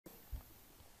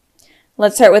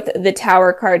let's start with the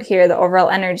Tower card here, the overall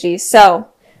energy. So,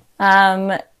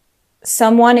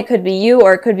 someone, it could be you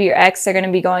or it could be your ex, they're going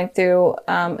to be going through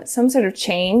some sort of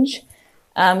change,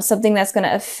 something that's going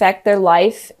to affect their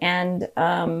life and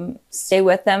stay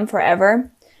with them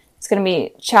forever. It's going to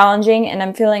be challenging, and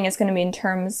I'm feeling it's going to be in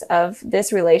terms of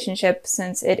this relationship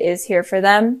since it is here for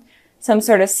them. Some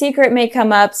sort of secret may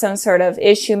come up, some sort of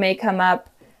issue may come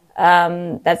up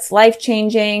that's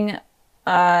life-changing.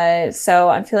 So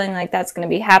I'm feeling like that's going to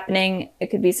be happening.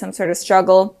 It could be some sort of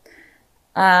struggle.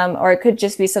 Or it could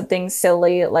just be something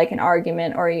silly like an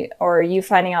argument or you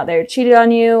finding out they cheated on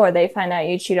you or they find out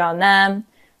you cheated on them,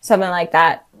 something like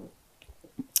that.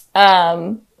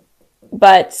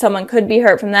 But someone could be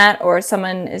hurt from that or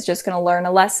someone is just going to learn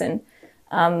a lesson.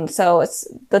 So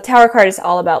the Tower card is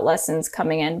all about lessons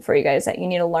coming in for you guys that you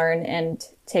need to learn and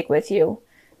take with you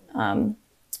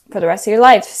for the rest of your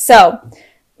life. So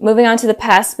moving on to the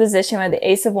past position, we have the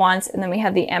Ace of Wands and then we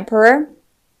have the Emperor.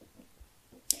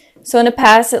 So in the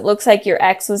past, it looks like your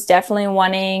ex was definitely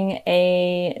wanting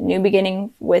a new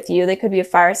beginning with you. They could be a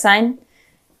fire sign.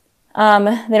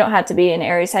 They don't have to be an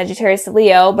Aries, Sagittarius,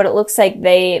 Leo, but it looks like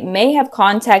they may have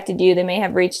contacted you. They may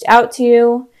have reached out to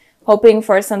you, hoping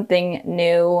for something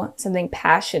new, something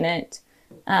passionate.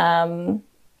 And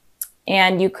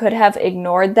you could have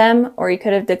ignored them or you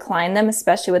could have declined them,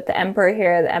 especially with the Emperor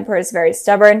here. The Emperor is very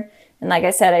stubborn. And like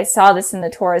I said, I saw this in the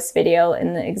Taurus video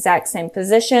in the exact same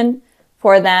position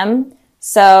for them.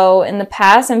 So in the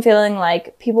past, I'm feeling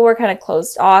like people were kind of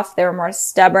closed off. They were more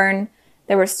stubborn.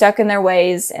 They were stuck in their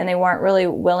ways and they weren't really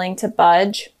willing to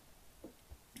budge.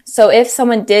 So if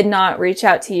someone did not reach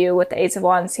out to you with the Ace of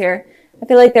Wands here, I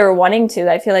feel like they were wanting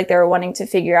to. I feel like they were wanting to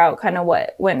figure out kind of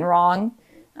what went wrong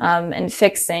and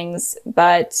fix things.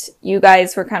 But you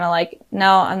guys were kind of like,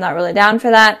 no, I'm not really down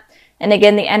for that. And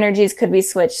again, the energies could be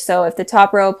switched. So if the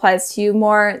top row applies to you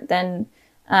more, then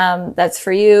that's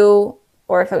for you.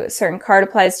 Or if a certain card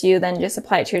applies to you, then just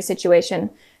apply it to your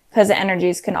situation because the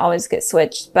energies can always get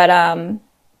switched. But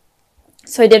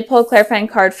so I did pull a clarifying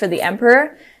card for the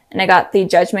Emperor and I got the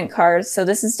Judgment card. So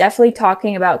this is definitely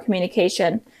talking about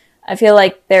communication. I feel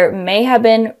like there may have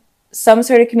been some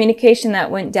sort of communication that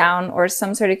went down or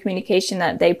some sort of communication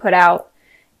that they put out.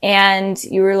 And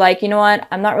you were like, you know what?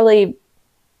 I'm not really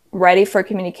ready for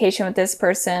communication with this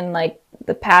person. Like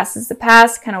the past is the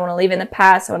past. Kind of want to leave in the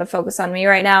past. I want to focus on me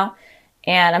right now.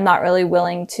 And I'm not really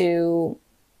willing to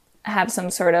have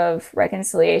some sort of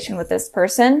reconciliation with this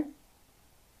person.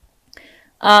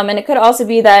 And it could also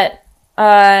be that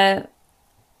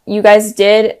you guys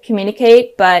did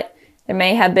communicate, but there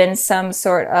may have been some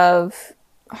sort of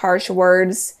harsh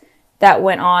words that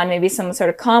went on, maybe some sort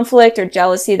of conflict or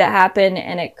jealousy that happened,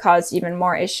 and it caused even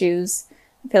more issues.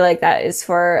 I feel like that is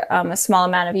for a small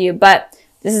amount of you, but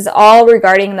this is all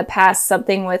regarding the past,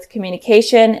 something with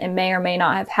communication. It may or may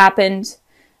not have happened.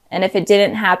 And if it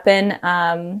didn't happen,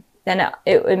 then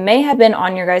it may have been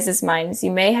on your guys' minds.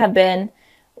 You may have been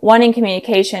wanting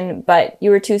communication, but you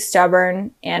were too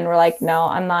stubborn and were like, no,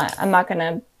 I'm not going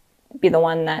to be the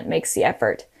one that makes the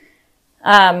effort.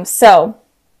 So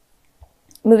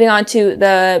moving on to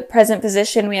the present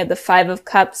position, we have the Five of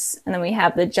Cups and then we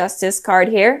have the Justice card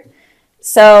here.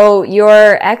 So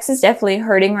your ex is definitely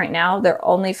hurting right now. They're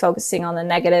only focusing on the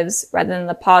negatives rather than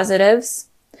the positives,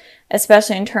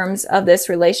 especially in terms of this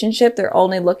relationship. They're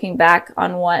only looking back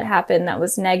on what happened that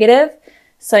was negative.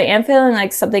 So I am feeling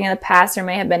like something in the past, there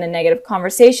may have been a negative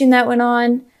conversation that went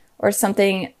on or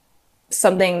something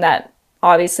that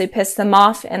obviously pissed them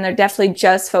off. And they're definitely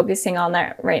just focusing on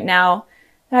that right now.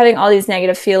 They're having all these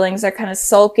negative feelings. They're kind of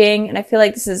sulking. And I feel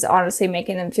like this is honestly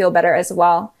making them feel better as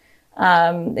well.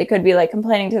 They could be like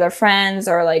complaining to their friends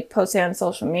or like posting on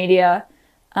social media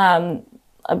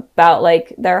about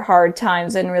like their hard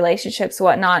times in relationships,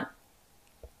 whatnot.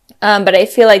 But I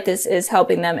feel like this is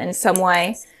helping them in some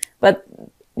way, but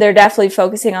they're definitely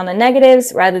focusing on the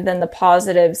negatives rather than the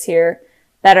positives here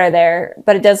that are there.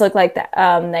 But it does look like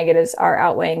the negatives are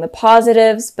outweighing the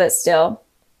positives, but still,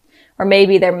 or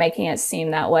maybe they're making it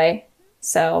seem that way.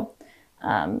 So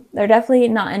they're definitely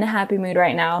not in a happy mood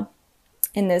right now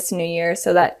in this new year.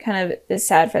 So that kind of is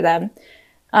sad for them.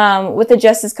 With the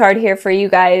Justice card here for you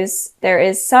guys, there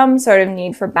is some sort of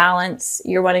need for balance.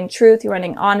 You're wanting truth, you're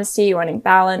wanting honesty, you're wanting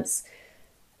balance,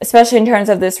 especially in terms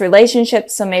of this relationship.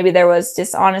 So maybe there was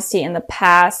dishonesty in the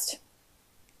past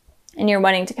and you're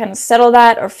wanting to kind of settle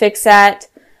that or fix that,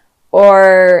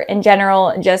 or in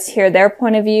general, just hear their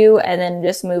point of view and then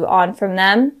just move on from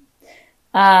them.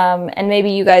 And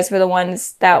maybe you guys were the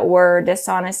ones that were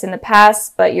dishonest in the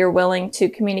past, but you're willing to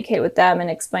communicate with them and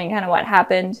explain kind of what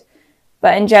happened.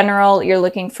 But in general, you're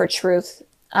looking for truth.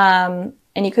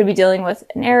 and you could be dealing with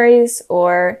an Aries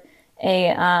or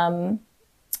a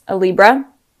Libra.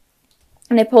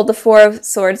 And I pulled the Four of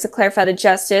Swords to clarify the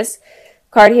Justice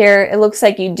card here. It looks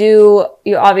like you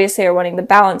obviously are wanting the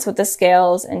balance with the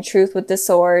scales and truth with the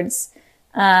swords.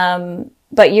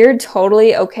 But you're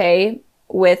totally okay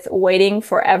with waiting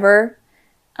forever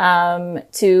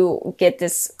to get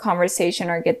this conversation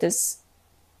or get this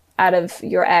out of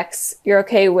your ex. You're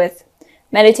okay with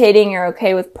meditating. You're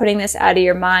okay with putting this out of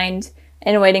your mind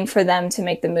and waiting for them to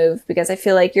make the move, because I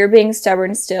feel like you're being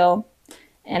stubborn still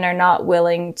and are not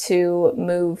willing to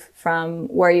move from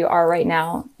where you are right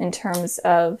now in terms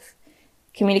of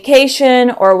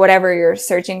communication or whatever you're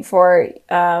searching for.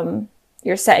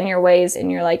 You're set in your ways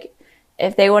and you're like,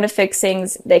 if they want to fix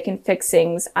things, they can fix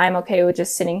things. I'm okay with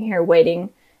just sitting here waiting,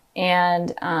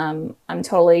 and I'm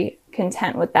totally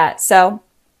content with that. So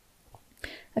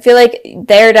I feel like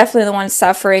they're definitely the ones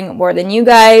suffering more than you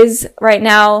guys right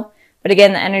now. But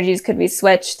again, the energies could be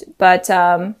switched. But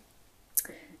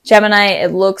Gemini,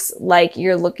 it looks like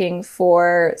you're looking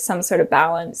for some sort of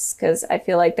balance, because I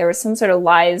feel like there was some sort of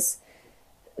lies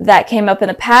that came up in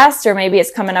the past, or maybe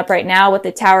it's coming up right now with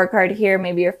the Tower card here.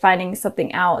 Maybe you're finding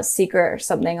something out, a secret or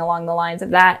something along the lines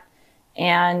of that.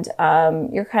 And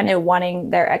you're kind of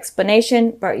wanting their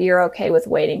explanation, but you're okay with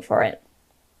waiting for it.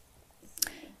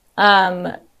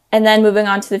 And then moving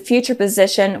on to the future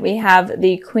position, we have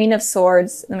the Queen of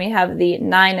Swords, and we have the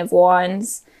Nine of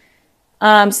Wands.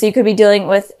 So you could be dealing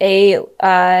with a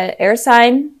air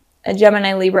sign, a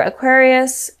Gemini, Libra,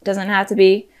 Aquarius. Doesn't have to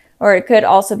be, or it could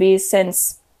also be,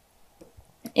 since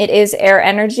it is air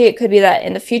energy, it could be that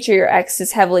in the future your ex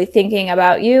is heavily thinking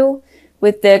about you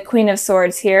with the Queen of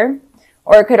Swords here.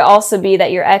 Or it could also be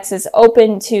that your ex is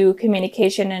open to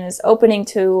communication and is opening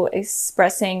to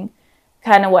expressing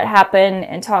kind of what happened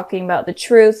and talking about the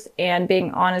truth and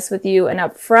being honest with you and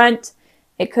upfront.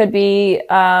 It could be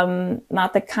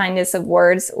not the kindness of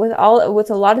words. With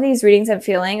a lot of these readings I'm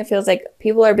feeling, it feels like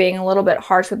people are being a little bit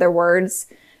harsh with their words.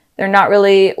 They're not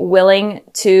really willing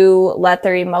to let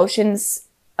their emotions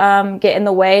get in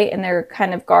the way, and they're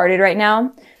kind of guarded right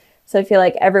now. So I feel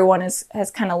like everyone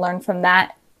has kind of learned from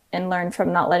that and learned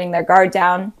from not letting their guard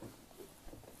down.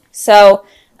 So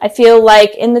I feel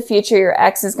like in the future, your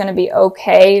ex is going to be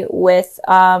okay with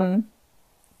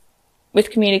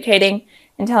communicating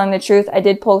and telling the truth. I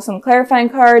did pull some clarifying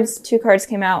cards. 2 cards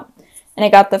came out, and I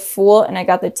got the Fool and I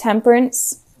got the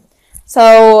Temperance.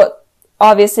 So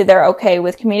obviously they're okay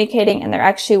with communicating, and they're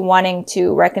actually wanting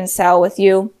to reconcile with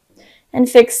you and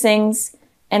fix things.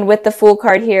 And with the Fool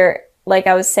card here, like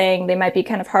I was saying, they might be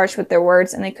kind of harsh with their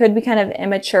words, and they could be kind of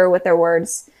immature with their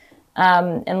words.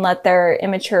 And let their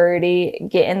immaturity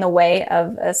get in the way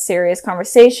of a serious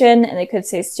conversation, and they could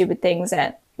say stupid things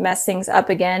that mess things up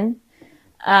again.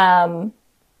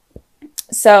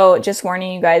 So just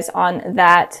warning you guys on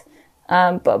that.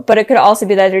 But it could also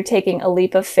be that they're taking a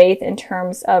leap of faith in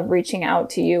terms of reaching out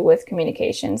to you with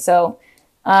communication. So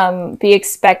be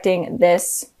expecting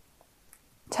this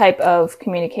type of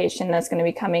communication that's going to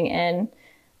be coming in.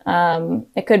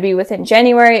 It could be within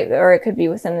January, or it could be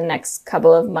within the next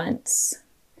couple of months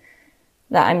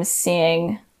that I'm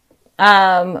seeing.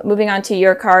 Moving on to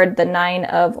your card, the Nine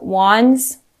of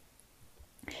Wands.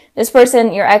 This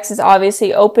person, your ex, is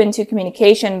obviously open to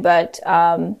communication, but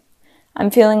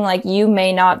I'm feeling like you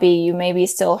may not be. You may be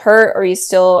still hurt, or you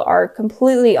still are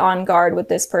completely on guard with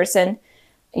this person.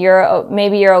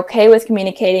 Maybe you're okay with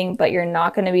communicating, but you're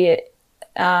not going to be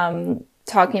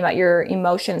talking about your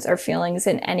emotions or feelings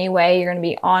in any way. You're going to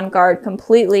be on guard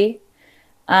completely.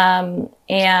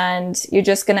 And you're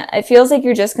just going to, it feels like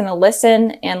you're just going to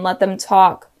listen and let them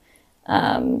talk,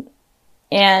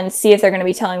 and see if they're going to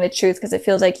be telling the truth, because it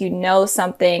feels like you know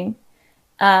something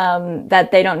that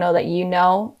they don't know that you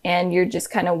know, and you're just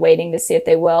kind of waiting to see if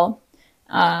they will.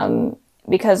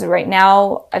 Because right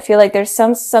now, I feel like there's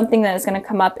something that is going to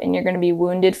come up, and you're going to be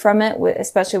wounded from it,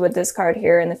 especially with this card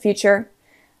here in the future.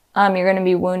 You're going to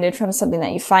be wounded from something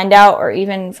that you find out, or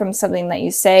even from something that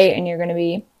you say, and you're going to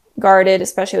be guarded,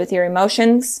 especially with your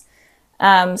emotions.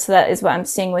 So that is what I'm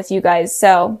seeing with you guys.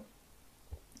 So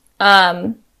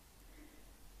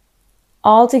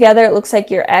all together, it looks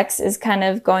like your ex is kind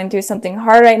of going through something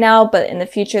hard right now, but in the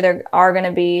future, they are going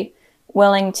to be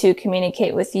willing to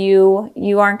communicate with you.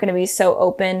 You aren't going to be so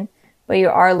open, but you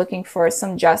are looking for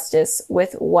some justice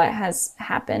with what has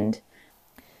happened.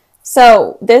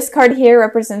 So this card here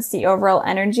represents the overall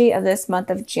energy of this month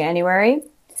of January.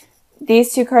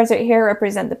 These 2 cards right here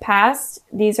represent the past.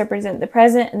 These represent the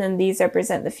present, and then these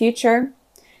represent the future.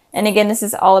 And again, this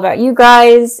is all about you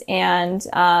guys and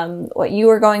what you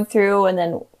are going through, and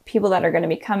then people that are going to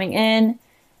be coming in.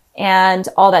 and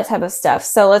all that type of stuff.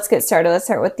 So let's get started. Let's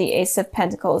start with the Ace of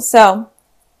Pentacles. So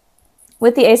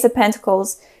with the Ace of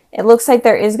Pentacles, it looks like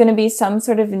there is going to be some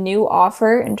sort of new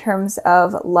offer in terms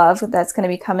of love that's going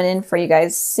to be coming in for you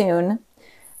guys soon.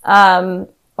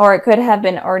 Or it could have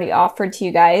been already offered to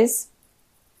you guys.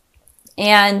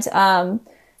 And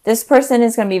this person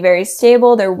is going to be very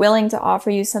stable. They're willing to offer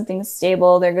you something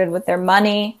stable. They're good with their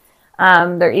money.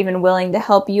 They're even willing to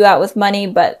help you out with money.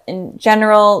 But in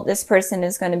general, this person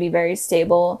is going to be very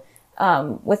stable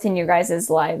within your guys'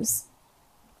 lives.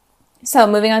 So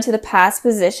moving on to the past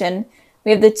position,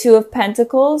 we have the Two of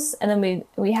Pentacles, and then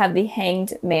we have the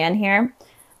Hanged Man here.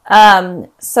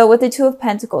 So with the Two of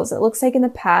Pentacles, it looks like in the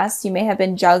past, you may have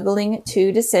been juggling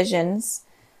two decisions.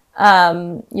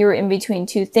 You were in between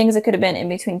two things. It could have been in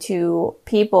between two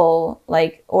people,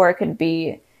 or it could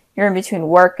be you're in between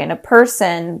work and a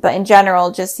person, but in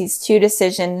general, just these two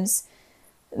decisions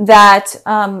that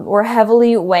were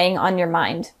heavily weighing on your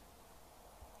mind.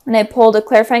 And I pulled a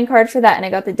clarifying card for that, and I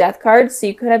got the Death card. So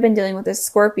you could have been dealing with a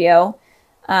Scorpio,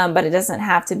 but it doesn't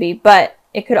have to be. But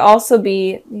it could also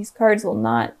be, these cards will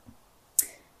not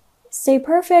stay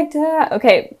perfect.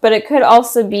 Okay, but it could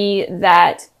also be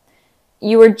that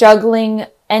you were juggling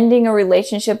ending a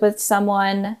relationship with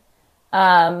someone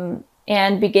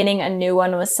and beginning a new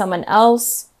one with someone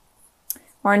else,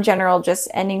 or in general, just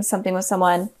ending something with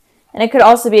someone. And it could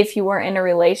also be if you weren't in a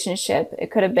relationship,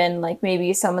 it could have been like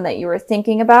maybe someone that you were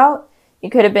thinking about. You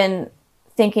could have been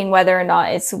thinking whether or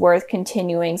not it's worth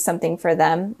continuing something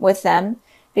with them.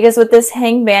 Because with this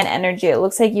Hanged Man energy, it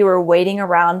looks like you were waiting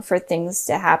around for things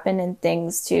to happen and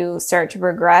things to start to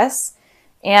progress.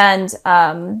 And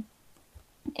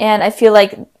I feel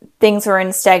like things were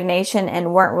in stagnation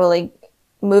and weren't really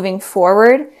moving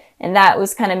forward. And that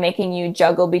was kind of making you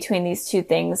juggle between these two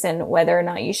things and whether or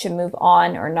not you should move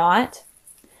on or not.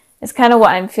 It's kind of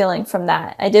what I'm feeling from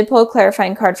that. I did pull a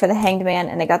clarifying card for the Hanged Man,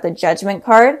 and I got the Judgment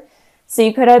card. So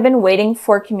you could have been waiting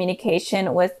for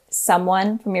communication with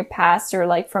someone from your past, or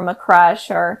like from a crush,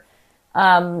 or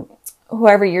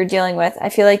whoever you're dealing with. I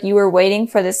feel like you were waiting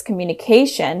for this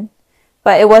communication,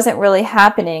 but it wasn't really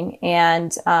happening.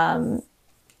 And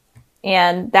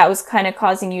that was kind of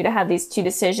causing you to have these two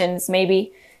decisions,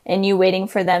 maybe, and you waiting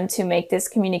for them to make this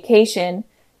communication.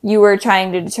 You were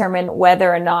trying to determine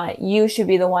whether or not you should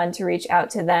be the one to reach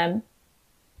out to them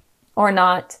or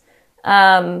not.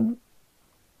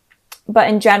 But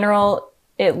in general,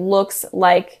 it looks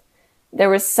like there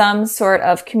was some sort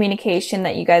of communication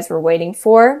that you guys were waiting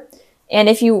for. And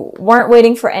if you weren't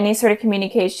waiting for any sort of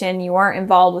communication, you weren't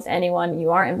involved with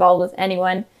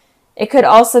anyone, it could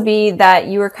also be that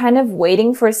you were kind of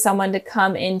waiting for someone to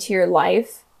come into your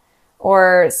life,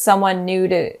 or someone new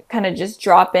to kind of just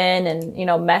drop in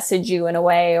and, message you in a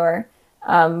way, or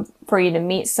for you to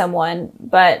meet someone.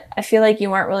 But I feel like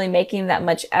you weren't really making that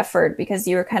much effort because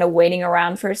you were kind of waiting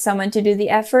around for someone to do the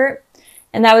effort.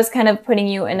 And that was kind of putting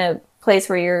you in a place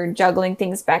where you're juggling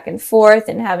things back and forth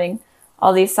and having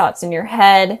all these thoughts in your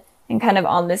head and kind of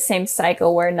on this same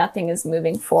cycle where nothing is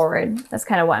moving forward. That's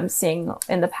kind of what I'm seeing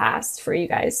in the past for you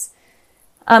guys.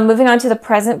 Moving on to the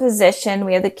present position,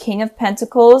 we have the King of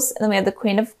Pentacles, and then we have the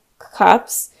Queen of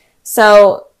Cups.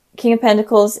 So King of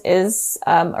Pentacles is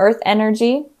earth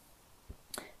energy.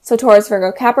 So Taurus,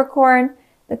 Virgo, Capricorn.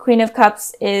 The Queen of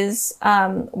Cups is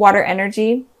water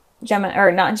energy. Gemini,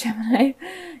 or not Gemini.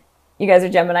 You guys are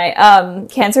Gemini.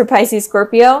 Cancer, Pisces,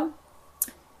 Scorpio.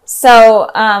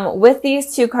 So with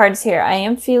these two cards here, I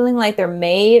am feeling like there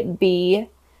may be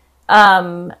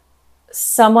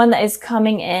someone that is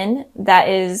coming in that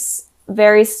is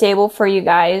very stable for you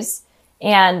guys,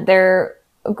 and they're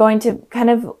going to kind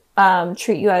of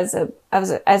treat you as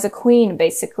a queen,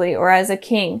 basically, or as a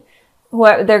king.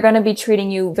 They're going to be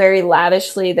treating you very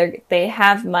lavishly. They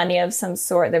have money of some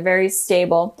sort. They're very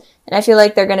stable, and I feel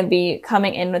like they're going to be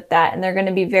coming in with that, and they're going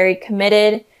to be very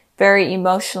committed, very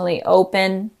emotionally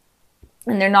open,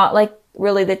 and they're not like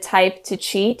really the type to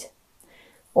cheat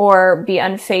or be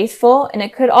unfaithful. And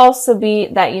it could also be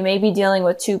that you may be dealing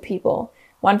with two people.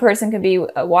 One person could be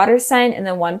a water sign, and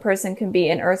then one person could be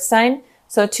an earth sign.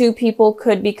 So two people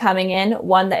could be coming in,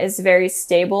 one that is very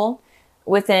stable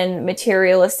within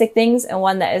materialistic things and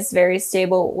one that is very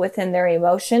stable within their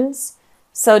emotions.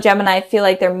 So Gemini, I feel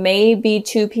like there may be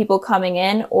two people coming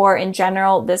in, or in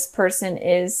general, this person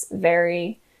is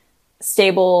very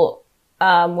stable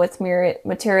with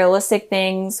materialistic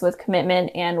things, with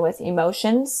commitment, and with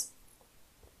emotions.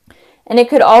 And it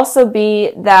could also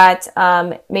be that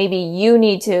maybe you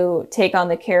need to take on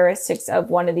the characteristics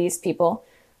of one of these people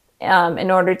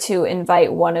in order to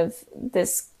invite one of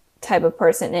this type of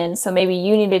person in. So maybe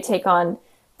you need to take on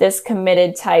this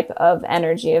committed type of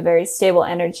energy, a very stable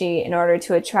energy, in order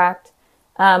to attract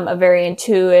a very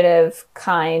intuitive,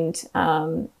 kind,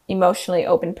 emotionally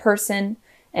open person,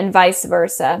 and vice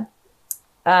versa.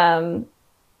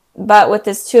 But with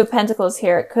this Two of Pentacles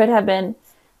here, it could have been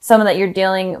someone that you're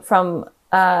dealing from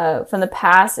the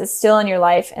past is still in your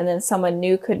life, and then someone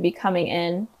new could be coming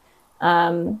in.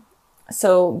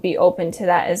 So be open to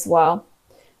that as well.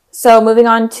 So moving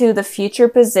on to the future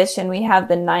position, we have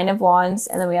the Nine of Wands,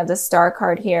 and then we have the Star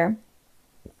card here.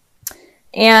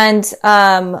 And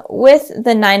with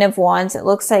the Nine of Wands, it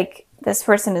looks like this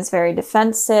person is very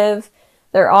defensive.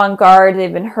 They're on guard.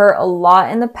 They've been hurt a lot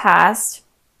in the past.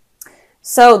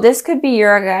 So this could be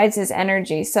your guys'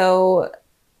 energy. So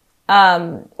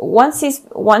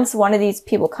once one of these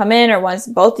people come in, or once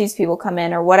both these people come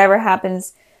in, or whatever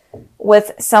happens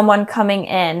with someone coming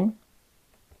in,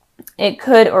 it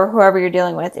could, or whoever you're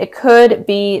dealing with, it could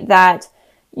be that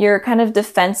you're kind of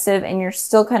defensive and you're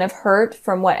still kind of hurt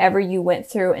from whatever you went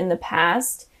through in the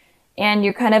past, and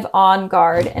you're kind of on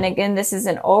guard. And again, this is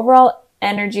an overall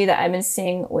energy that I've been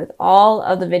seeing with all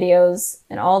of the videos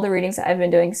and all the readings that I've been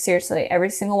doing. Seriously,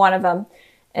 every single one of them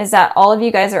is that all of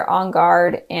you guys are on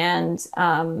guard and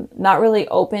not really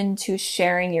open to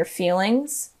sharing your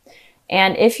feelings.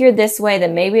 And if you're this way,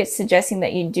 then maybe it's suggesting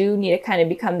that you do need to kind of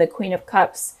become the Queen of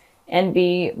Cups and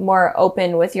be more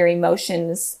open with your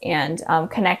emotions and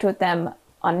connect with them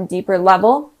on a deeper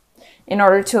level in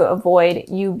order to avoid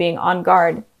you being on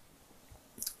guard.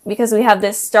 Because we have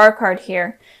this Star card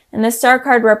here, and the Star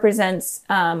card represents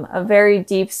a very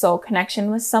deep soul connection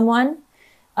with someone,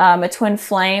 a twin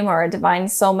flame or a divine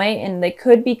soulmate, and they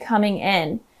could be coming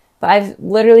in. But I've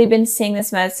literally been seeing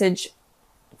this message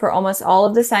for almost all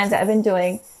of the signs that I've been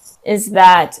doing, is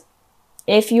that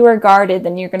if you are guarded,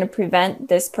 then you're going to prevent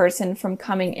this person from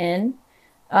coming in,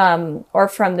 or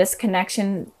from this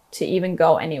connection to even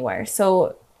go anywhere.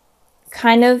 So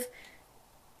kind of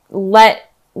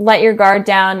let your guard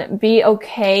down. Be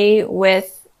okay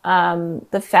with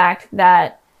the fact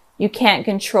that you can't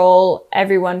control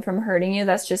everyone from hurting you.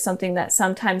 That's just something that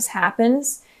sometimes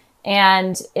happens.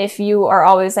 And if you are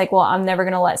always like, well, I'm never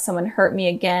going to let someone hurt me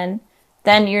again,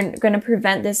 then you're going to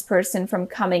prevent this person from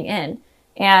coming in.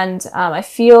 And I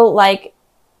feel like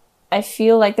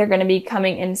they're going to be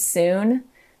coming in soon.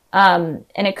 And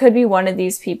it could be one of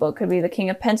these people. It could be the King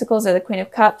of Pentacles or the Queen of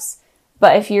Cups.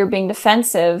 But if you're being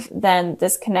defensive, then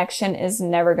this connection is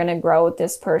never going to grow with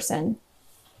this person.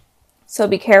 So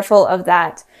be careful of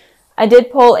that. I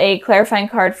did pull a clarifying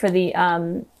card for the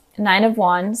Nine of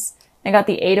Wands. I got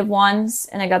the Eight of Wands,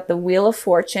 and I got the Wheel of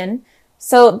Fortune.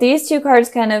 So these two cards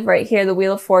kind of right here, the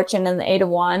Wheel of Fortune and the Eight of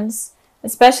Wands,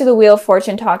 especially the Wheel of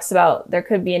Fortune talks about there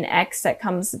could be an ex that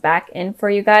comes back in for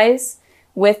you guys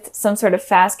with some sort of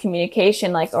fast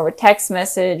communication, like over text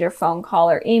message or phone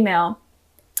call or email.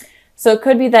 So it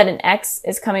could be that an ex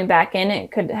is coming back in.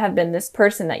 It could have been this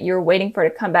person that you were waiting for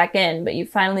to come back in, but you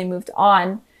finally moved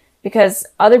on because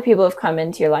other people have come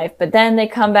into your life. But then they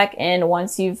come back in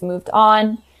once you've moved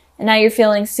on, and now you're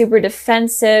feeling super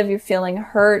defensive. You're feeling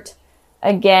hurt.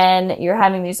 Again, you're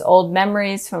having these old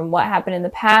memories from what happened in the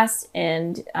past,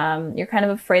 and you're kind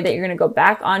of afraid that you're going to go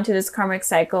back onto this karmic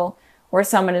cycle where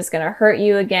someone is going to hurt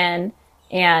you again,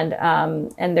 and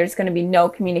there's going to be no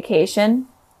communication.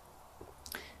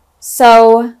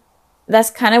 So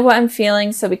that's kind of what I'm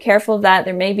feeling. So be careful of that.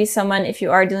 There may be someone, if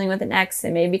you are dealing with an ex,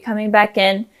 they may be coming back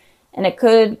in, and it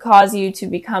could cause you to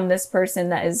become this person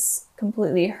that is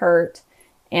completely hurt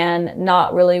and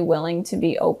not really willing to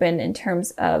be open in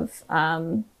terms of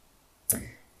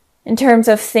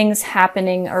things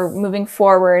happening or moving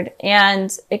forward.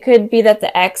 And it could be that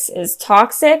the ex is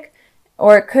toxic,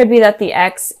 or it could be that the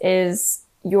ex is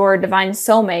your divine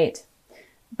soulmate,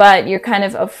 but you're kind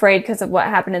of afraid because of what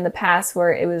happened in the past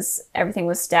where everything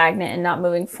was stagnant and not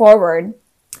moving forward.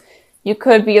 You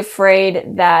could be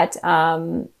afraid that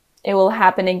it will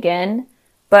happen again,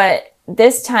 but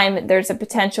this time there's a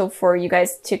potential for you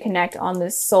guys to connect on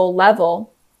this soul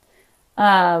level.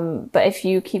 But if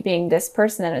you keep being this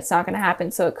person, then it's not going to happen.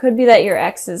 So it could be that your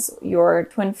ex is your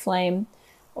twin flame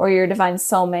or your divine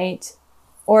soulmate,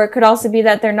 or it could also be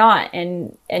that they're not,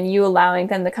 and you allowing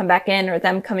them to come back in, or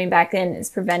them coming back in is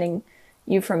preventing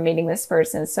you from meeting this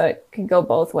person. So it could go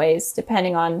both ways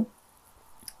depending on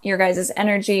your guys'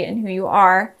 energy and who you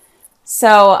are.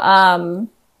 So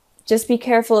just be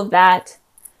careful of that.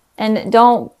 And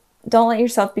don't let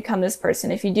yourself become this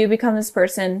person. If you do become this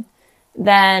person,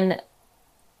 then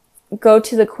go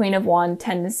to the Queen of Wand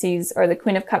tendencies or the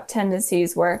Queen of Cup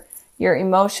tendencies, where you're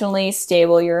emotionally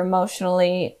stable, you're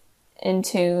emotionally in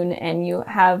tune, and you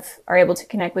are able to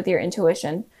connect with your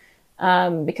intuition.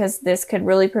 because this could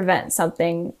really prevent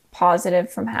something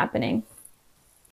positive from happening.